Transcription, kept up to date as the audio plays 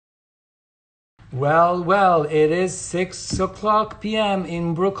Well, it is 6 o'clock p.m.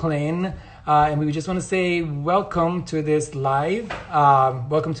 in Brooklyn, and we just want to say welcome to this live.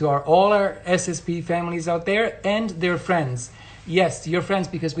 Welcome to all our SSP families out there and their friends. Yes, your friends,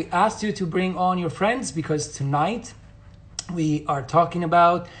 because we asked you to bring on your friends because tonight we are talking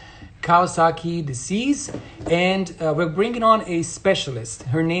about Kawasaki disease, and we're bringing on a specialist.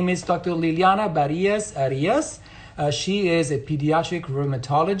 Her name is Dr. Liliana Barrias Arias. She is a pediatric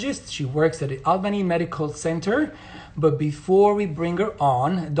rheumatologist. She works at the Albany Medical Center. But before we bring her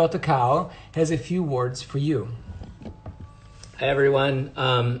on, Dr. Cow has a few words for you. Hi, everyone.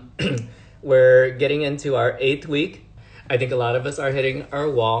 We're getting into our 8th week. I think a lot of us are hitting our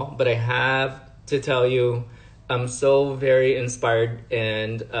wall, but I have to tell you, I'm so very inspired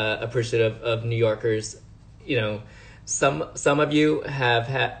and appreciative of New Yorkers. You know, some of you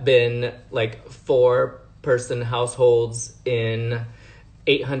have been like 4-person households in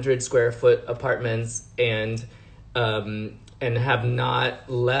 800 square foot apartments and have not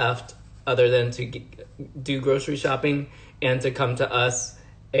left other than to do grocery shopping and to come to us.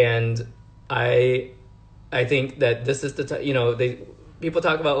 And I think that this is the people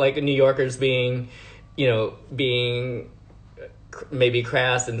talk about like New Yorkers being maybe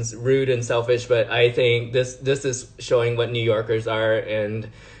crass and rude and selfish, but I think this is showing what New Yorkers are, and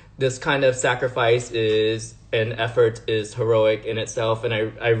this kind of sacrifice and effort is heroic in itself, and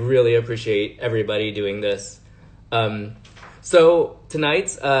I really appreciate everybody doing this. So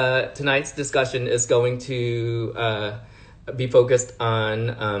tonight's discussion is going to be focused on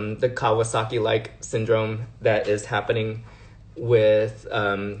the Kawasaki-like syndrome that is happening with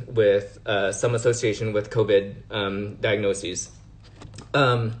some association with COVID diagnoses.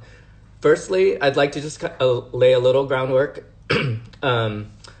 Firstly, I'd like to just lay a little groundwork.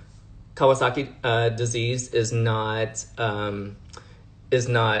 Kawasaki disease is not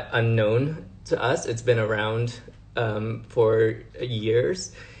unknown to us. It's been around for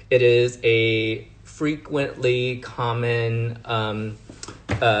years. It is a frequently common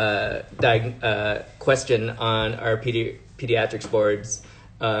question on our pediatrics boards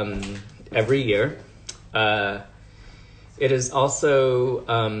every year. It is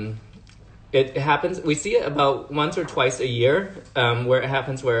also it happens. We see it about once or twice a year, where it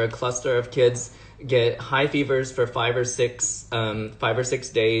happens where a cluster of kids get high fevers for 5 or 6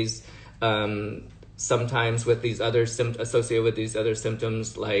 days. Sometimes with these other associated with these other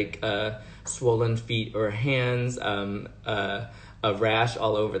symptoms like swollen feet or hands, a rash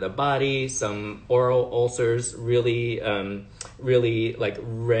all over the body, some oral ulcers, really like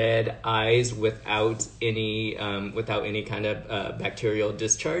red eyes without any kind of bacterial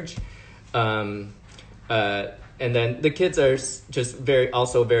discharge. And then the kids are just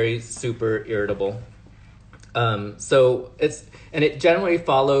very super irritable. So it generally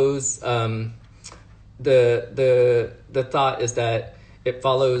follows, the thought is that it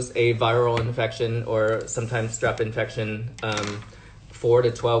follows a viral infection or sometimes strep infection 4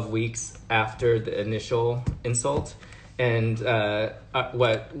 to 12 weeks after the initial insult. And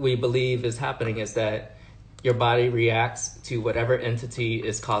what we believe is happening is that your body reacts to whatever entity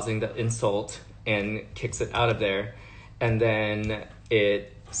is causing the insult and kicks it out of there. And then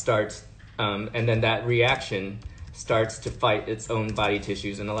it starts, and then that reaction starts to fight its own body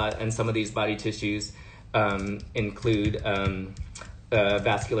tissues. And some of these body tissues include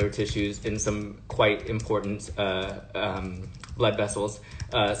vascular tissues in some quite important blood vessels,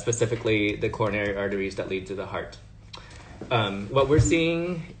 specifically the coronary arteries that lead to the heart. What we're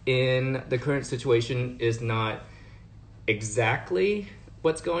seeing in the current situation is not exactly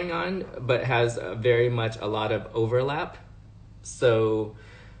what's going on, but has very much a lot of overlap. So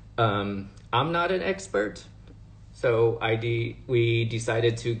I'm not an expert. So we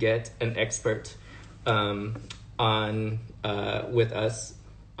decided to get an expert on with us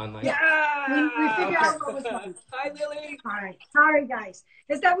online. Yeah, we figured out what was wrong. Hi, Lily. All right, sorry guys.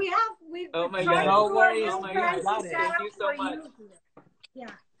 Is that we Oh my tried God. to No do worries. our Oh my fancy God. setup Thank you so for much. here. Yeah.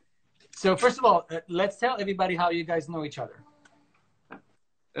 So first of all, let's tell everybody how you guys know each other.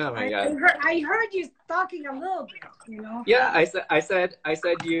 Oh my God. I heard you talking a little bit, you know. Yeah, I said I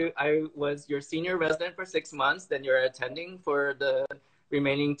was your senior resident for 6 months, then you're attending for the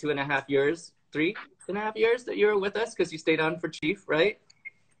remaining 3.5 years that you were with us because you stayed on for chief, right?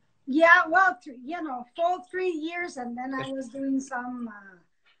 Yeah, well, full 3 years, and then I was doing some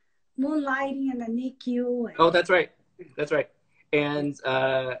moonlighting in the NICU. Oh, that's right.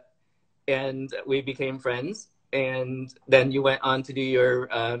 And we became friends. And then you went on to do your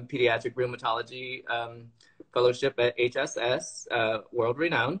pediatric rheumatology fellowship at HSS, world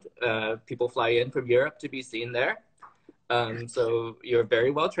renowned. People fly in from Europe to be seen there. So you're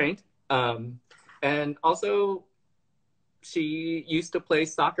very well trained. And also, she used to play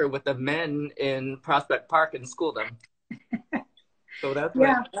soccer with the men in Prospect Park and school them. So that's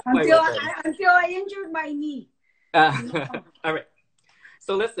Yeah, why until I injured my knee. all right.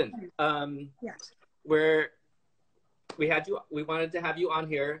 So listen, Yes. we wanted to have you on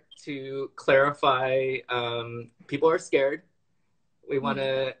here to clarify. People are scared. We want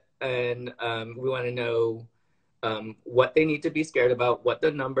to, and we want to know what they need to be scared about, what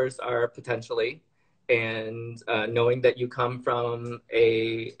the numbers are potentially, and knowing that you come from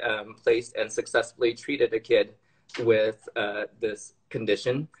a place and successfully treated a kid with this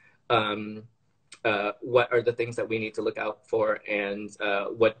condition. What are the things that we need to look out for, and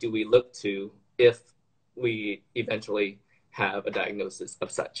what do we look to if we eventually have a diagnosis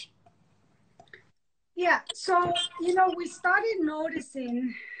of such? Yeah, so, we started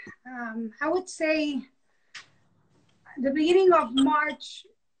noticing, I would say the beginning of March,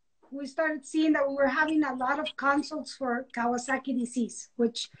 we started seeing that we were having a lot of consults for Kawasaki disease,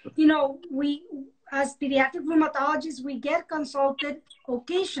 which, we, as pediatric rheumatologists, we get consulted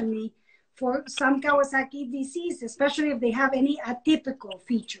occasionally for some Kawasaki disease, especially if they have any atypical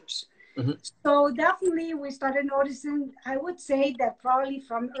features. Mm-hmm. So definitely we started noticing, I would say that probably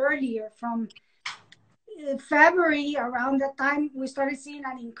from February, around that time, we started seeing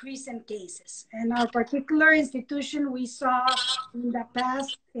an increase in cases. And our particular institution, we saw in the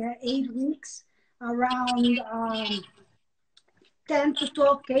past 8 weeks around 10 to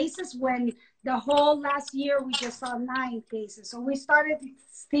 12 cases, when the whole last year we just saw 9 cases. So we started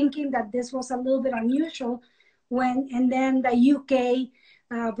thinking that this was a little bit unusual and then the UK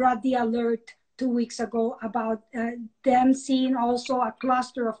brought the alert 2 weeks ago about them seeing also a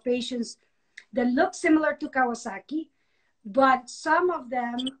cluster of patients that look similar to Kawasaki, but some of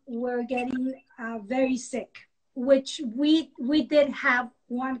them were getting very sick, which we did have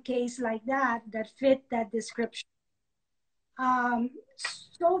one case like that fit that description.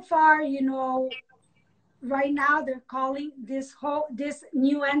 So far, right now they're calling this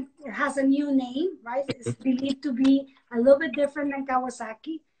new end has a new name, right? It's believed to be a little bit different than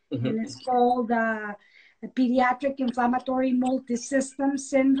Kawasaki, and it's called pediatric inflammatory multisystem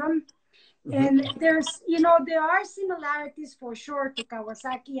syndrome. And there's, there are similarities for sure to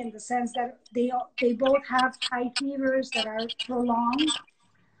Kawasaki in the sense that they both have high fevers that are prolonged,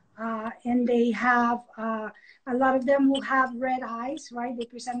 and they have a lot of them will have red eyes, right? They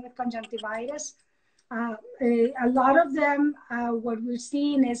present with conjunctivitis. A lot of them, what we're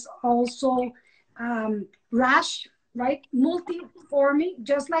seeing is also rash, right? Multiforme,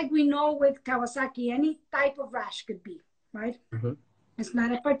 just like we know with Kawasaki, any type of rash could be, right? Mm-hmm. It's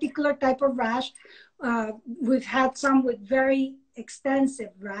not a particular type of rash. We've had some with very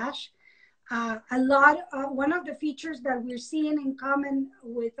extensive rash. One of the features that we're seeing in common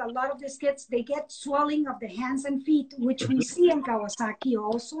with a lot of these kids, they get swelling of the hands and feet, which we see in Kawasaki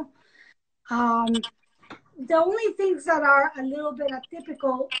also. The only things that are a little bit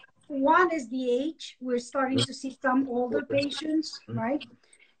atypical, one is the age. We're starting to see some older patients, right?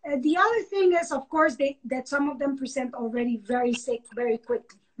 The other thing is, of course, that some of them present already very sick very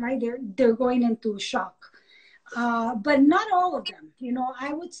quickly, right? They're going into shock. But not all of them.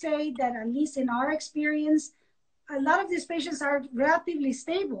 I would say that at least in our experience, a lot of these patients are relatively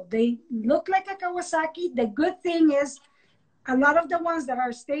stable. They look like a Kawasaki. The good thing is a lot of the ones that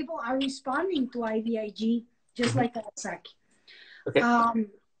are stable are responding to IVIG, just like Kawasaki. Okay.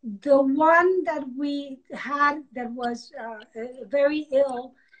 The one that we had that was very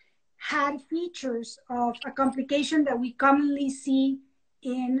ill had features of a complication that we commonly see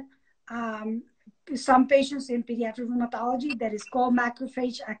in some patients in pediatric rheumatology that is called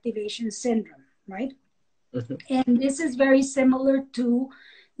macrophage activation syndrome, right? Mm-hmm. And this is very similar to,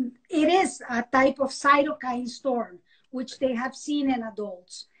 it is a type of cytokine storm, which they have seen in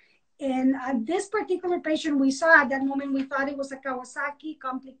adults. And this particular patient we saw at that moment, we thought it was a Kawasaki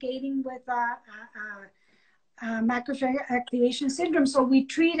complicating with macrophage activation syndrome. So we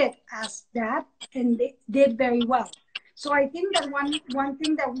treated as that, and they did very well. So I think that one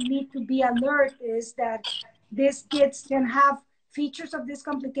thing that we need to be alert is that these kids can have features of this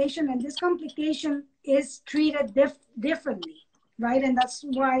complication, and this complication is treated differently, right? And that's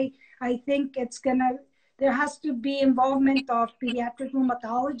why I think there has to be involvement of pediatric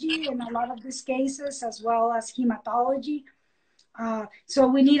rheumatology in a lot of these cases, as well as hematology. So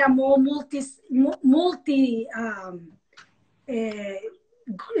we need a more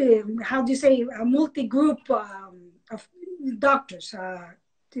multi-group of doctors, a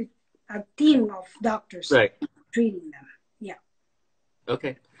team of doctors, right, treating them. Yeah.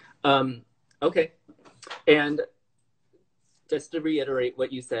 Okay. Okay. And just to reiterate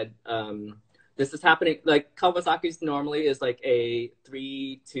what you said, this is happening, like Kawasaki's normally is like a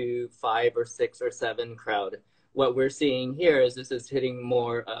 3 to 5 or 6 or 7 crowd. What we're seeing here is this is hitting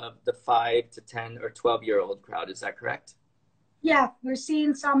more of the 5 to 10 or 12-year-old crowd. Is that correct? Yeah, we're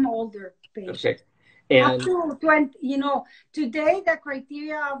seeing some older patients. Okay. Up And to 20, today the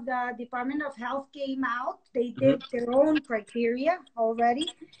criteria of the Department of Health came out. They did their own criteria already,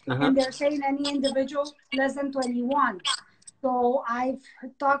 and they're saying any individual less than 21. So I've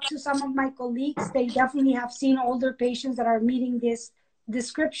talked to some of my colleagues. They definitely have seen older patients that are meeting this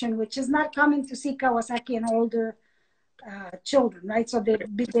description, which is not common to see Kawasaki in older children, right? So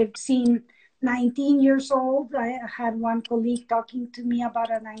they've seen 19 years old. I had one colleague talking to me about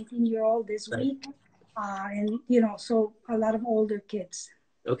a 19-year-old this week. And, so a lot of older kids.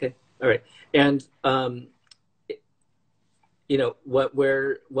 Okay. All right. And,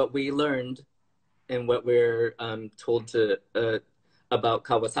 what we learned and what we're told to about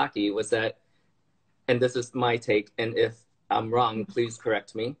Kawasaki was that, and this is my take, and if I'm wrong, please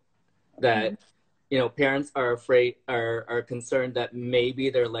correct me, that, parents are afraid, are concerned that maybe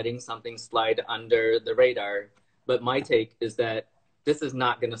they're letting something slide under the radar. But my take is that this is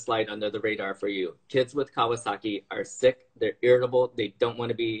not going to slide under the radar for you. Kids with Kawasaki are sick. They're irritable. They don't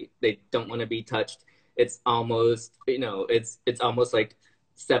want to be touched. It's almost, it's almost like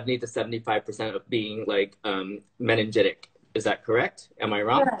 70 to 75% of being like meningitic. Is that correct? Am I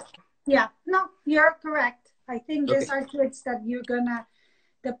wrong? Correct. Yeah, no, you're correct. I think Okay. these are kids that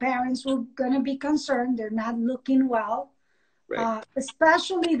the parents were gonna be concerned. They're not looking well. Right.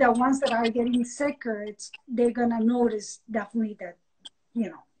 Especially the ones that are getting sicker. They're gonna notice definitely that,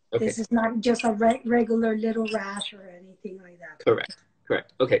 Okay. this is not just a regular little rash or anything like that. Correct.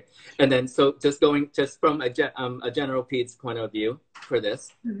 Okay. And then, so just from a general peds point of view for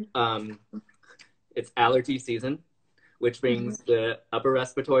this, it's allergy season, which brings the upper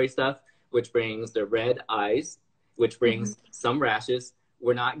respiratory stuff, which brings the red eyes, which brings some rashes.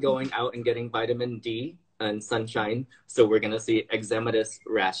 We're not going out and getting vitamin D and sunshine, so we're going to see eczematous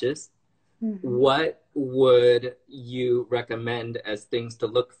rashes. What would you recommend as things to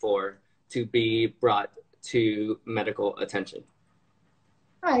look for to be brought to medical attention?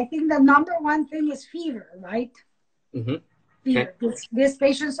 I think the number one thing is fever, right? Fever. Okay. These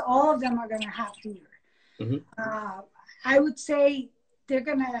patients, all of them are going to have fever. I would say they're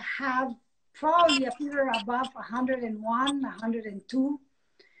going to have probably a fever above 101, 102.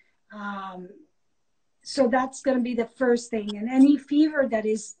 So that's going to be the first thing. And any fever that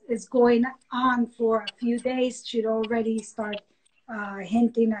is going on for a few days should already start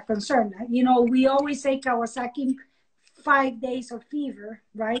hinting at concern. We always say Kawasaki 5 days of fever,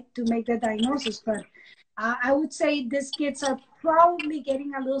 right, to make the diagnosis. But I would say these kids are probably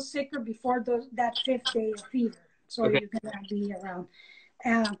getting a little sicker before that 5th day of fever. So you're going to be around.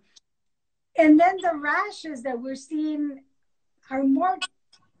 And then the rashes that we're seeing are more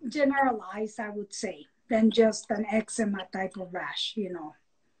generalized, I would say, than just an eczema type of rash,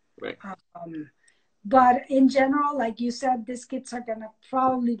 Right. But in general, like you said, these kids are going to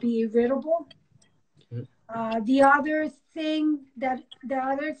probably be irritable. The other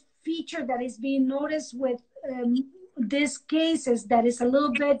feature that is being noticed with this case is that it's a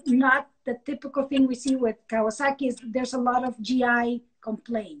little bit not the typical thing we see with Kawasaki. Is there's a lot of GI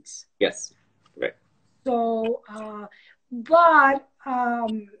complaints. Yes. Right. So, but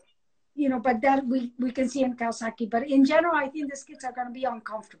that we can see in Kawasaki. But in general, I think these kids are going to be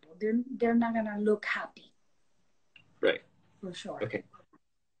uncomfortable. They're not going to look happy. Right. For sure. Okay.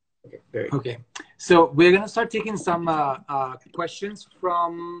 Very okay. So we're going to start taking some questions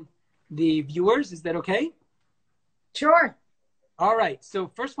from the viewers. Is that okay? Sure. All right. So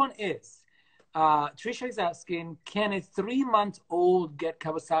first one is, Trisha is asking, can a 3-month-old get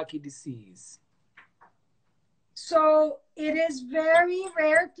Kawasaki disease? So it is very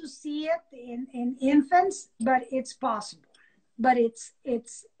rare to see it in infants, but it's possible. But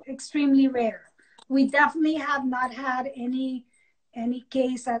it's extremely rare. We definitely have not had any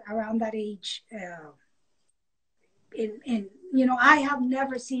case around that age. I have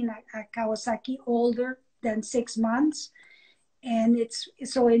never seen a Kawasaki older than 6 months. And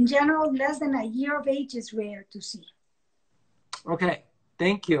so in general, less than a year of age is rare to see. Okay,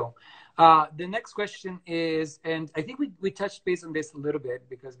 thank you. The next question is, and I think we touched base on this a little bit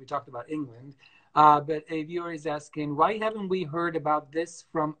because we talked about England, but a viewer is asking, why haven't we heard about this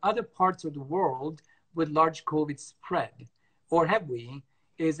from other parts of the world with large COVID spread? Or have we?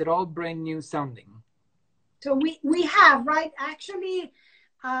 Is it all brand new sounding? So we have, right? Actually,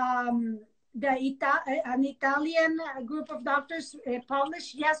 an Italian group of doctors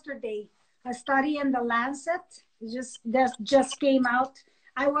published yesterday a study in the Lancet. It just came out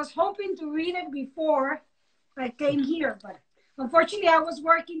I was hoping to read it before I came here, but unfortunately I was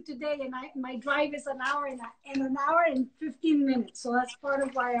working today, and my drive is an hour and 15 minutes. So that's part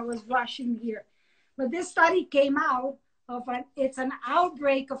of why I was rushing here. But this study came out of it's an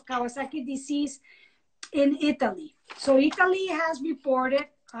outbreak of Kawasaki disease in Italy. So Italy has reported,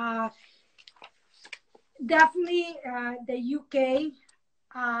 definitely the UK.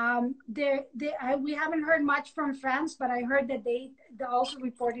 We haven't heard much from France, but I heard that they also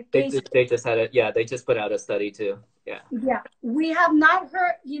reported cases. They just had it. Yeah, they just put out a study too. Yeah. Yeah, we have not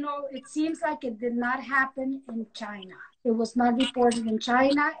heard. It seems like it did not happen in China. It was not reported in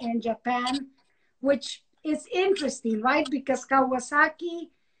China and Japan, which is interesting, right? Because Kawasaki,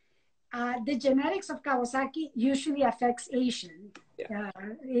 the genetics of Kawasaki usually affects Asian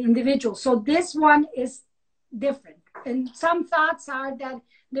individuals. So this one is different. And some thoughts are that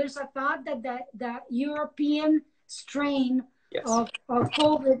there's a thought that the European strain of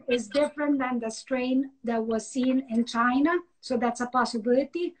COVID is different than the strain that was seen in China. So that's a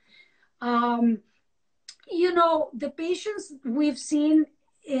possibility. The patients we've seen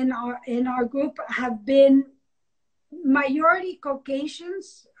in our group have been majority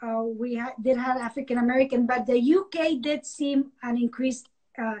Caucasians. We did have African American, but the UK did seem an increase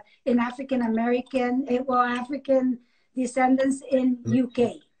in African American, African descendants in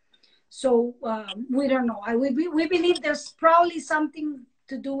UK. So we don't know. We believe there's probably something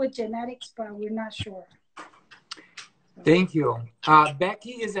to do with genetics, but we're not sure. Thank you.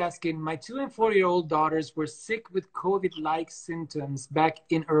 Becky is asking, my 2 and 4-year-old daughters were sick with COVID-like symptoms back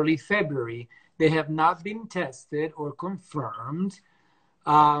in early February. They have not been tested or confirmed.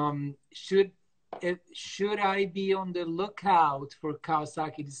 Should I be on the lookout for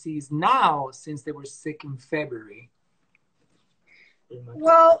Kawasaki disease now, since they were sick in February?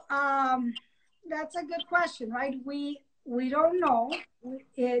 Well, that's a good question, right? We don't know.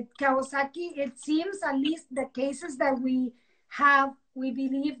 Kawasaki, it seems, at least the cases that we have, we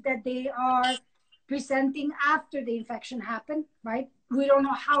believe that they are presenting after the infection happened, right? We don't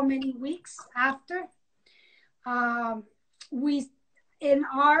know how many weeks after. In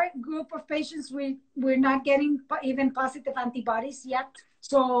our group of patients, we're not getting even positive antibodies yet.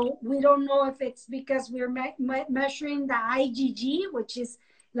 So we don't know if it's because we're measuring the IgG, which is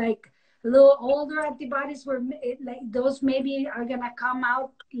like a little older antibodies, those maybe are gonna come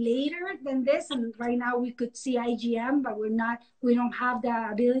out later than this. And right now we could see IgM, but we don't have the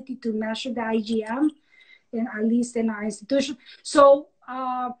ability to measure the IgM, at least in our institution. So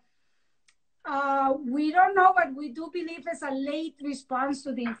we don't know, but we do believe it's a late response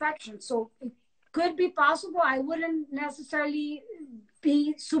to the infection. So it could be possible. I wouldn't necessarily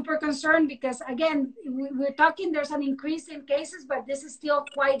be super concerned because, again, we're talking there's an increase in cases, but this is still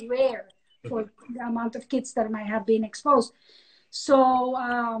quite rare for the amount of kids that might have been exposed. So,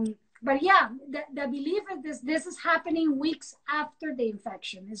 but yeah, the belief is this is happening weeks after the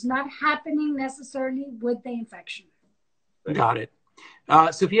infection. It's not happening necessarily with the infection. Got it.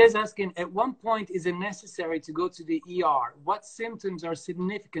 Sophia is asking, at one point, is it necessary to go to the ER? What symptoms are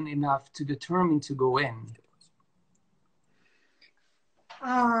significant enough to determine to go in?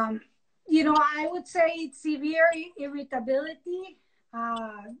 I would say severe irritability,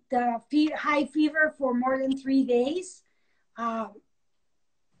 the high fever for more than 3 days.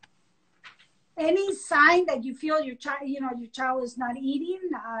 Any sign that you feel your child is not eating,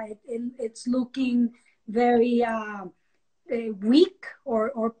 it's looking very weak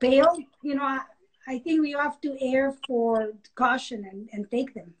or pale, I think we have to err for caution and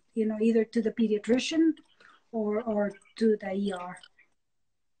take them, either to the pediatrician or to the ER.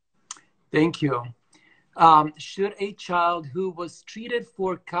 Thank you. Should a child who was treated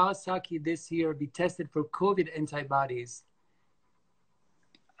for Kawasaki this year be tested for COVID antibodies?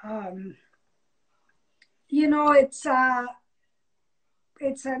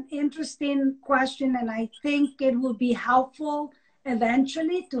 It's an interesting question, and I think it will be helpful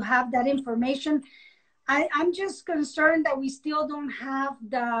eventually to have that information. I'm just concerned that we still don't have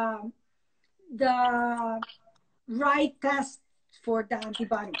the right test for the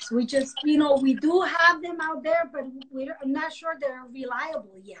antibodies. We just, we do have them out there, but I'm not sure they're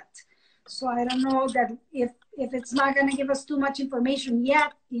reliable yet. So I don't know that if it's not going to give us too much information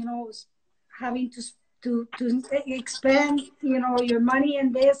yet, having to expend, your money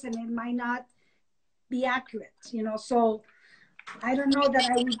in this, and it might not be accurate, So I don't know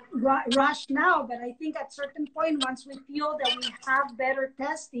that I would rush now, but I think at certain point, once we feel that we have better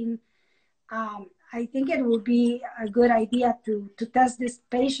testing, I think it would be a good idea to test these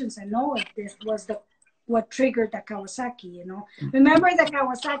patients and know if this was what triggered the Kawasaki, Remember that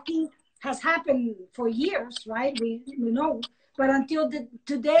Kawasaki has happened for years, right? We know, But until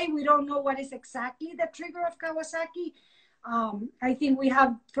today, we don't know what is exactly the trigger of Kawasaki. I think we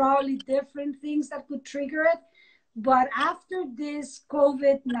have probably different things that could trigger it. But after this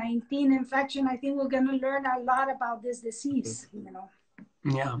COVID-19 infection, I think we're going to learn a lot about this disease, you know.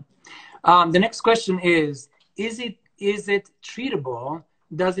 Yeah. The next question is it treatable?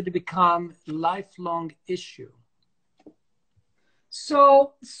 Does it become lifelong issue?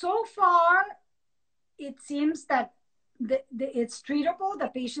 So far, it seems that it's treatable. The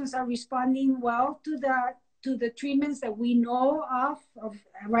patients are responding well to the treatments that we know of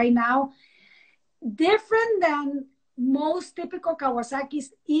right now. Different than most typical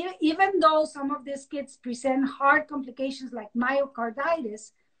Kawasaki's, even though some of these kids present heart complications like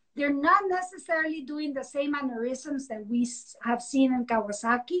myocarditis, they're not necessarily doing the same aneurysms that we have seen in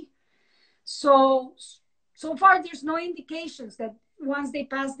Kawasaki. So far, there's no indications that once they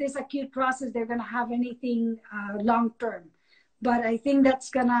pass this acute process, they're going to have anything long-term. But I think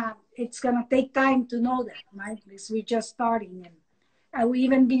it's going to take time to know that, right? Because we're just starting. And we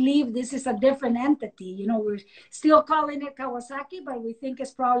even believe this is a different entity. You know, we're still calling it Kawasaki, but we think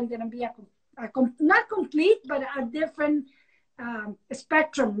it's probably going to be not complete, but a different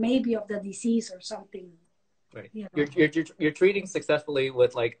spectrum maybe of the disease or something. Right. You know. You're treating successfully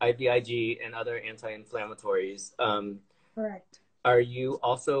with like IVIG and other anti-inflammatories. Correct. Are you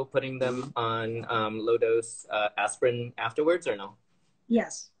also putting them on low dose aspirin afterwards or no?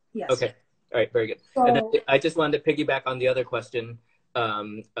 Yes. Okay. All right. Very good. So, and then I just wanted to piggyback on the other question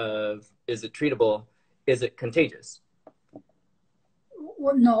of is it treatable? Is it contagious?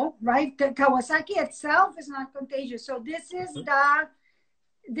 Well, no, right? Kawasaki itself is not contagious. So this is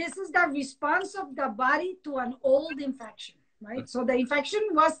the response of the body to an old infection, right? So the infection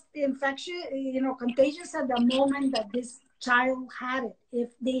was contagious at the moment that this child had it. If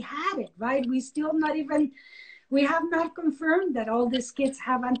they had it, right? We have not confirmed that all these kids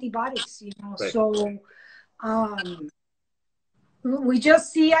have antibodies, you know. Right. So we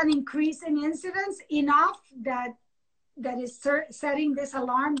just see an increase in incidence enough that is setting this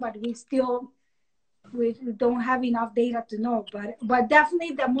alarm, but we don't have enough data to know. But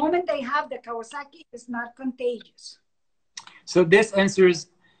definitely the moment they have the Kawasaki, it's not contagious. So this answers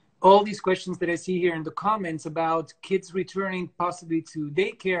all these questions that I see here in the comments about kids returning possibly to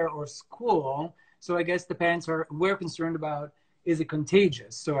daycare or school. So I guess the parents were concerned about, is it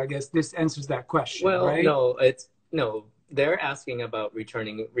contagious? So I guess this answers that question, right? No, they're asking about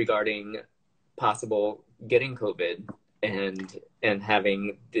returning regarding possible getting COVID and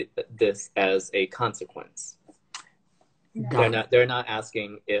having this as a consequence. They're not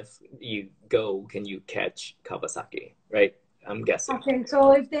asking if you go, can you catch Kawasaki, right? I'm guessing. Okay,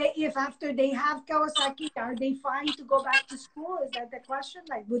 so if after they have Kawasaki, are they fine to go back to school? Is that the question?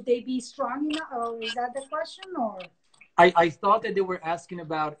 Like, would they be strong enough? Or is that the question? Or I thought that they were asking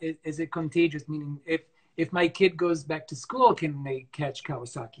about is it contagious? Meaning, if my kid goes back to school, can they catch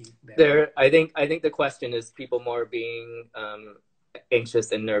Kawasaki? I think the question is people more being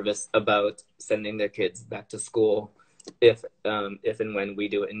anxious and nervous about sending their kids back to school if and when we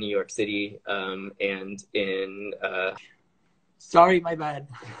do it in New York City and in. Sorry, my bad.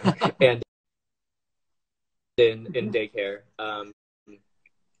 And in daycare.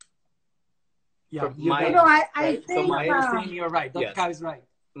 Yeah, I think you're right. That guy is right.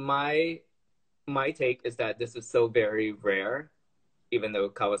 My take is that this is so very rare, even though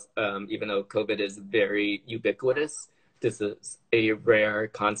COVID is very ubiquitous. This is a rare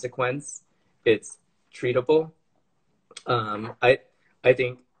consequence. It's treatable. I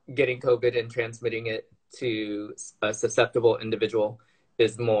think getting COVID and transmitting it to a susceptible individual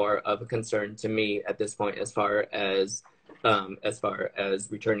is more of a concern to me at this point, as far as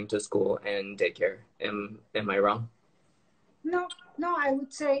returning to school and daycare. Am I wrong? No, I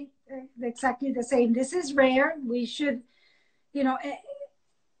would say exactly the same. This is rare. We should,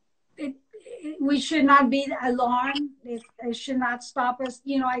 we should not be alarmed. It should not stop us.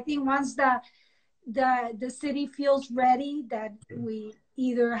 I think once the city feels ready that we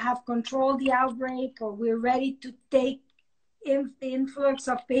either have controlled the outbreak or we're ready to take the influx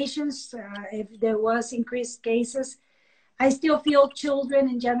of patients if there was increased cases. I still feel children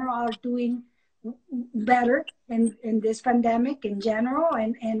in general are doing better in this pandemic in general,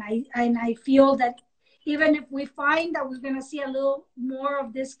 and I feel that even if we find that we're going to see a little more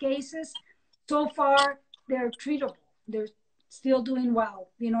of these cases, so far they're treatable. They're still doing well.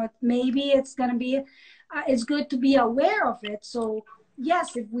 Maybe it's going to be it's good to be aware of it. So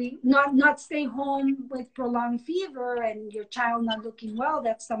yes, if we not stay home with prolonged fever and your child not looking well,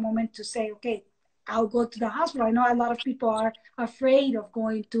 that's the moment to say, okay, I'll go to the hospital. I know a lot of people are afraid of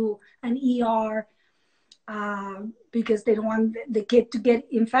going to an ER because they don't want the kid to get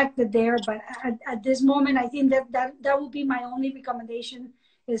infected there. But at this moment, I think that would be my only recommendation,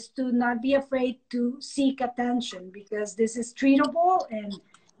 is to not be afraid to seek attention, because this is treatable and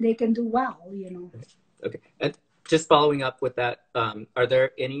they can do well, you know. Okay. And just following up with that, are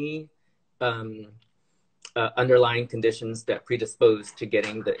there any underlying conditions that predispose to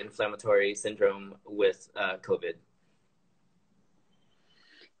getting the inflammatory syndrome with COVID?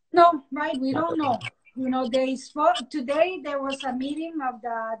 No, right? We don't know. You know, they spoke today. There was a meeting of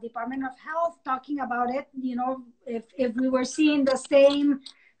the Department of Health talking about it. You know, if we were seeing the same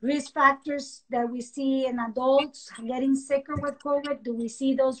risk factors that we see in adults getting sicker with COVID, do we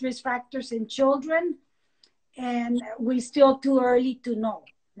see those risk factors in children? And we're still too early to know,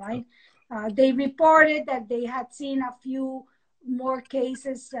 right? They reported that they had seen a few more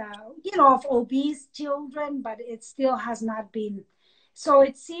cases, you know, of obese children, but it still has not been. So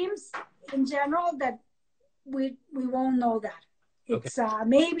it seems in general that we won't know that. It's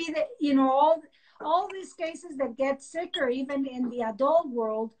maybe that, you know, all these cases that get sicker, even in the adult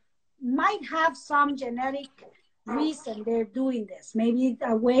world, might have some genetic reason they're doing this. Maybe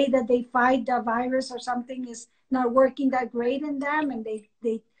a way that they fight the virus or something is not working that great in them, and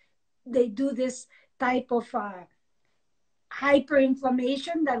they do this type of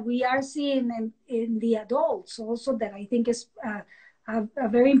hyperinflammation that we are seeing in the adults also, that I think is a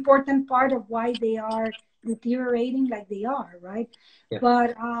very important part of why they are deteriorating like they are, right? Yeah.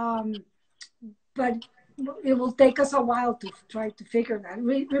 But it will take us a while to try to figure that.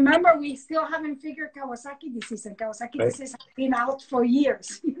 Remember, we still haven't figured Kawasaki disease, and Kawasaki disease has been out for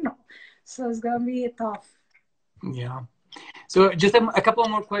years, you know, so it's gonna be tough. Yeah. So just a couple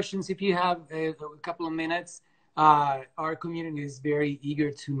more questions, if you have a couple of minutes. Our community is very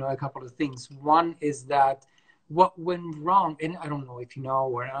eager to know a couple of things. One is that what went wrong, and I don't know if you know,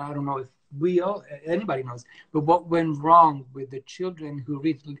 or I don't know if anybody knows, but what went wrong with the children who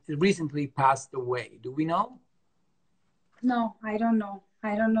recently passed away? Do we know? No, I don't know.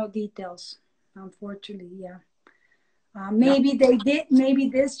 I don't know details, unfortunately. Yeah. Maybe they did. Maybe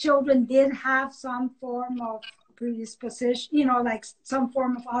these children did have some form of predisposition, you know, like some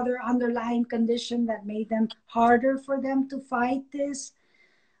form of other underlying condition that made them harder for them to fight this.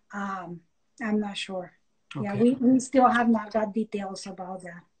 I'm not sure. Okay. Yeah, we still have not got details about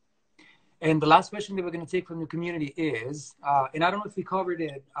that. And the last question that we're going to take from the community is, and I don't know if we covered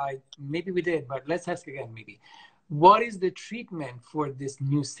it, maybe we did, but let's ask again maybe. What is the treatment for this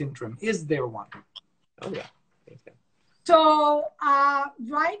new syndrome? Is there one? Oh, yeah. So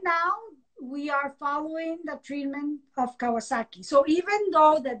right now, we are following the treatment of Kawasaki. So even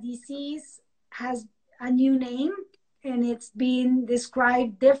though the disease has a new name and it's being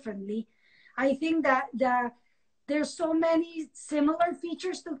described differently, I think that there's so many similar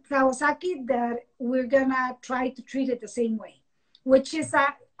features to Kawasaki that we're gonna try to treat it the same way, which is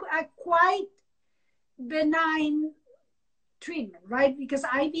a quite benign treatment, right? Because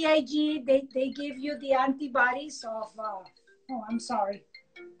IVIG, they give you the antibodies of, oh, I'm sorry.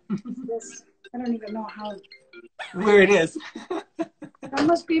 This, I don't even know how. Where it is. That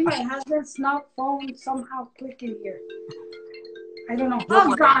must be my husband's phone somehow clicking here. I don't know.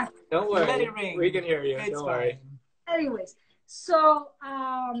 Oh, God. Don't worry. Let it ring. We can hear you. Don't worry. Anyways, so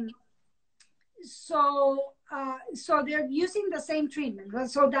they're using the same treatment.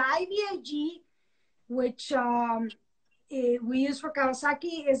 So the IVIG, which we use for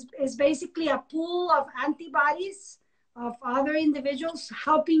Kawasaki, is basically a pool of antibodies of other individuals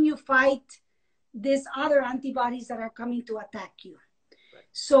helping you fight these other antibodies that are coming to attack you. Right.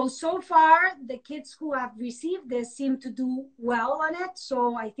 So far, the kids who have received this seem to do well on it.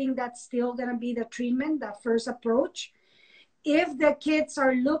 So I think that's still going to be the treatment, the first approach. If the kids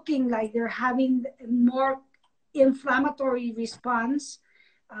are looking like they're having more inflammatory response,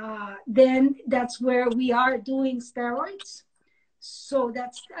 then that's where we are doing steroids. So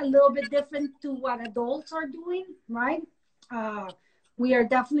that's a little bit different to what adults are doing, right? We are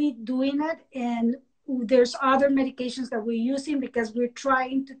definitely doing it. And there's other medications that we're using because we're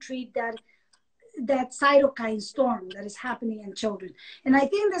trying to treat that cytokine storm that is happening in children. And I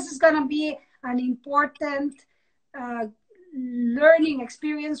think this is going to be an important learning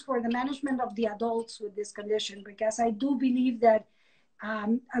experience for the management of the adults with this condition, because I do believe that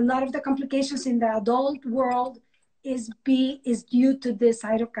a lot of the complications in the adult world is due to this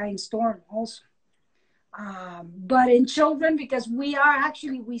cytokine storm also. But in children, because we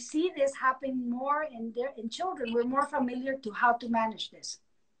see this happen more in children, we're more familiar to how to manage this.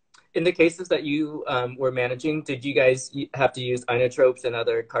 In the cases that you were managing, did you guys have to use inotropes and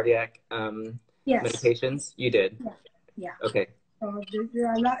other cardiac yes. medications? You did? Yeah. Okay.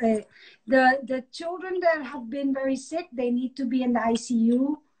 The children that have been very sick, they need to be in the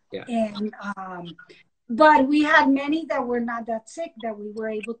ICU. Yeah. And but we had many that were not that sick that we were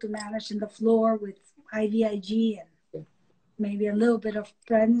able to manage in the floor with IVIG and maybe a little bit of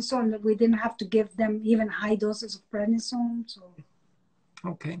prednisone. We didn't have to give them even high doses of prednisone. So.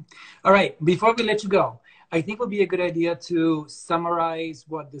 Okay. All right. Before we let you go, I think it would be a good idea to summarize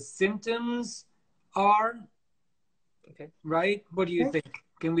what the symptoms are. Okay. Right? What do you think?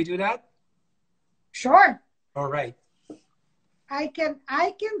 Can we do that? Sure. All right. I can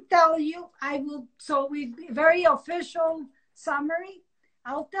tell you, so we very official summary.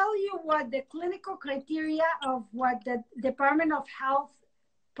 I'll tell you what the clinical criteria of what the Department of Health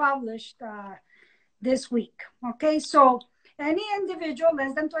published this week. Okay, so any individual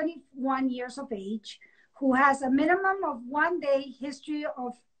less than 21 years of age who has a minimum of 1 day history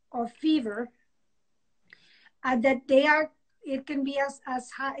of fever, that it can be as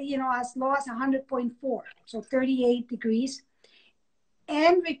high, as low as 100.4, so 38 degrees,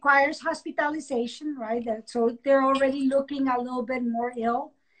 and requires hospitalization, right? So they're already looking a little bit more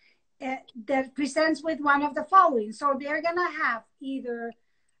ill. That presents with one of the following. So they're gonna have either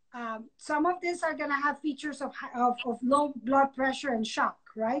some of these are gonna have features of low blood pressure and shock,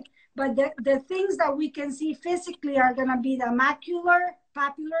 right? But the things that we can see physically are gonna be the macular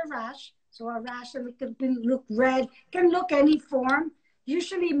papular rash. So a rash that can look red, can look any form,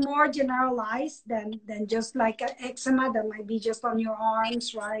 usually more generalized than just like an eczema that might be just on your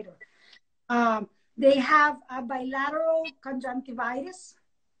arms, right? They have a bilateral conjunctivitis,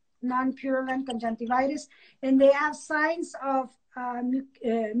 non-purulent conjunctivitis, and they have signs of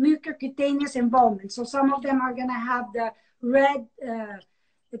mucocutaneous involvement. So some of them are going to have the red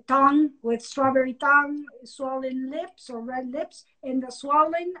the tongue with strawberry tongue, swollen lips or red lips, and the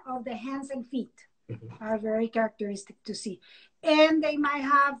swelling of the hands and feet are very characteristic to see. And they might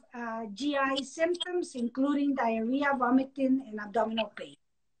have GI symptoms, including diarrhea, vomiting, and abdominal pain.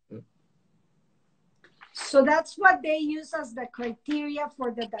 So that's what they use as the criteria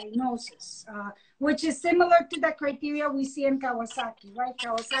for the diagnosis, which is similar to the criteria we see in Kawasaki, right?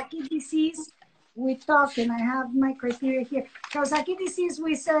 Kawasaki disease, we talk, and I have my criteria here. Kawasaki disease,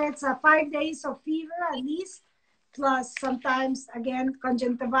 we say it's 5 days of fever at least, plus sometimes, again,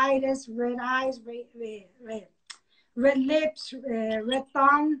 conjunctivitis, red eyes, red lips, red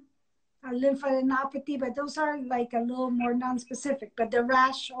tongue, lymphadenopathy, but those are like a little more non-specific, but the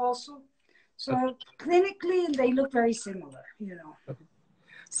rash also. So clinically, they look very similar, Okay.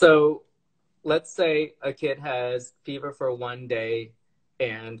 So let's say a kid has fever for 1 day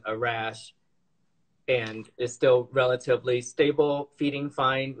and a rash and is still relatively stable, feeding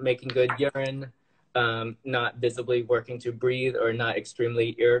fine, making good urine, not visibly working to breathe or not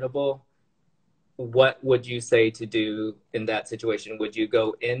extremely irritable. What would you say to do in that situation? Would you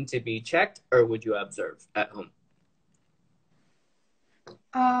go in to be checked or would you observe at home?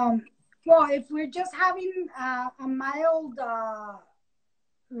 Well, if we're just having a mild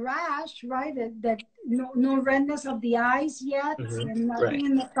rash, right, that no redness of the eyes yet, and nothing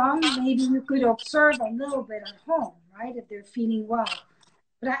in the tongue, maybe you could observe a little bit at home, right, if they're feeling well.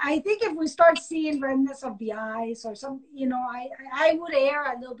 But I think if we start seeing redness of the eyes or some, I would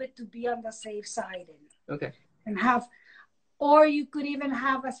err a little bit to be on the safe side and have, or you could even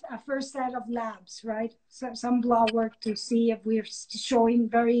have a first set of labs, right? So, some blood work to see if we're showing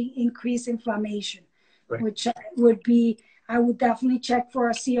very increased inflammation, which would be, I would definitely check for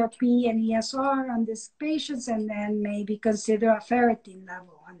a CRP and ESR on these patients and then maybe consider a ferritin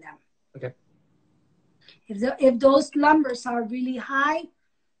level on them. Okay. If those numbers are really high,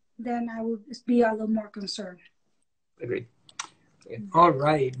 then I would be a little more concerned. Agreed. Yeah. All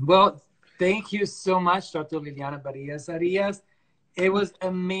right. Well, thank you so much, Dr. Liliana Barrias Arias. It was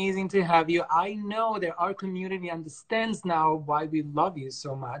amazing to have you. I know that our community understands now why we love you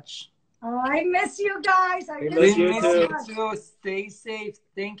so much. Oh, I miss you guys. I miss you too. Stay safe.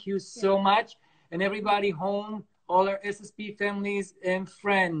 Thank you so much. And everybody home, all our SSP families and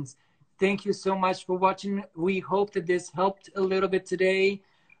friends, thank you so much for watching. We hope that this helped a little bit today.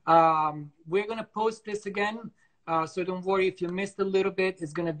 We're going to post this again. So don't worry if you missed a little bit.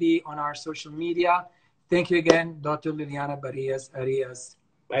 It's going to be on our social media. Thank you again, Dr. Liliana Barrias Arias.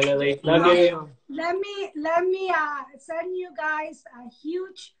 Bye, Lily. Love you. Let me send you guys a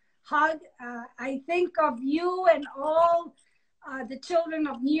huge hug. I think of you and all the children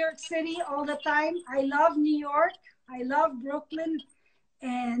of New York City all the time. I love New York. I love Brooklyn.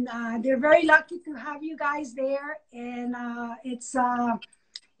 And they're very lucky to have you guys there. And it's...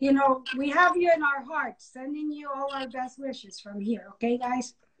 we have you in our hearts, sending you all our best wishes from here. Okay,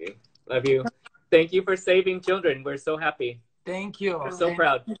 guys? Okay. Love you. Thank you for saving children. We're so happy. Thank you. I'm so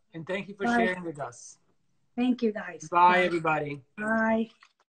proud. And thank you for Bye. sharing with us. Thank you, guys. Bye, everybody. Bye.